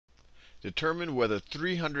determine whether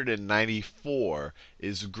 394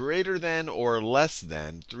 is greater than or less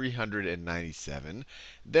than 397,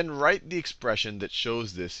 then write the expression that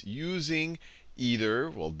shows this using either,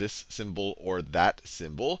 well, this symbol or that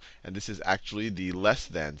symbol. And this is actually the less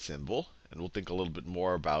than symbol. And we'll think a little bit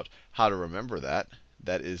more about how to remember that.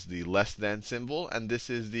 That is the less than symbol, and this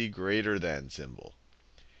is the greater than symbol.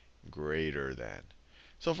 Greater than.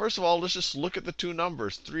 So first of all, let's just look at the two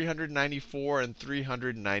numbers, 394 and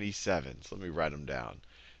 397. So let me write them down.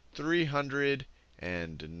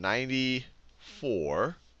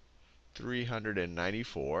 394,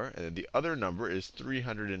 394, and then the other number is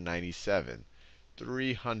 397.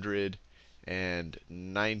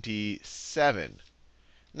 397.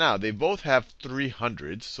 Now, they both have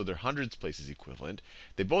 300s, so their hundreds place is equivalent.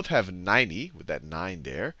 They both have 90, with that 9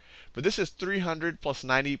 there. But this is 300 plus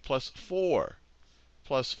 90 plus 4.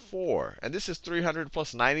 Plus 4. And this is 300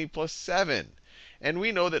 plus 90 plus 7. And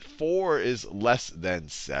we know that 4 is less than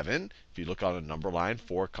 7. If you look on a number line,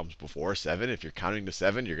 4 comes before 7. If you're counting to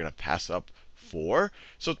 7, you're going to pass up 4.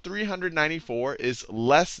 So 394 is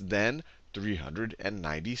less than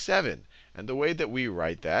 397. And the way that we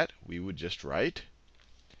write that, we would just write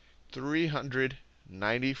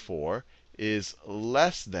 394 is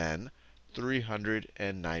less than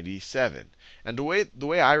 397. And the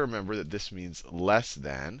way I remember that this means less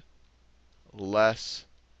than,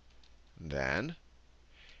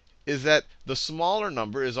 is that the smaller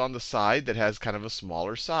number is on the side that has kind of a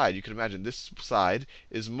smaller side. You can imagine this side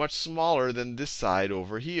is much smaller than this side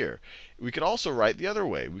over here. We could also write the other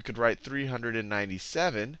way. We could write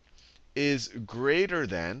 397 is greater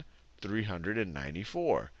than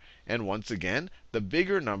 394. And once again, the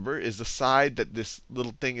bigger number is the side that this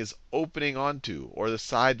little thing is opening onto, or the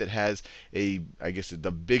side that has I guess,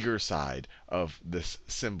 the bigger side of this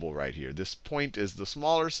symbol right here. This point is the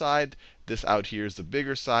smaller side. This out here is the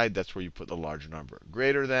bigger side. That's where you put the larger number.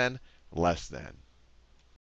 Greater than, less than.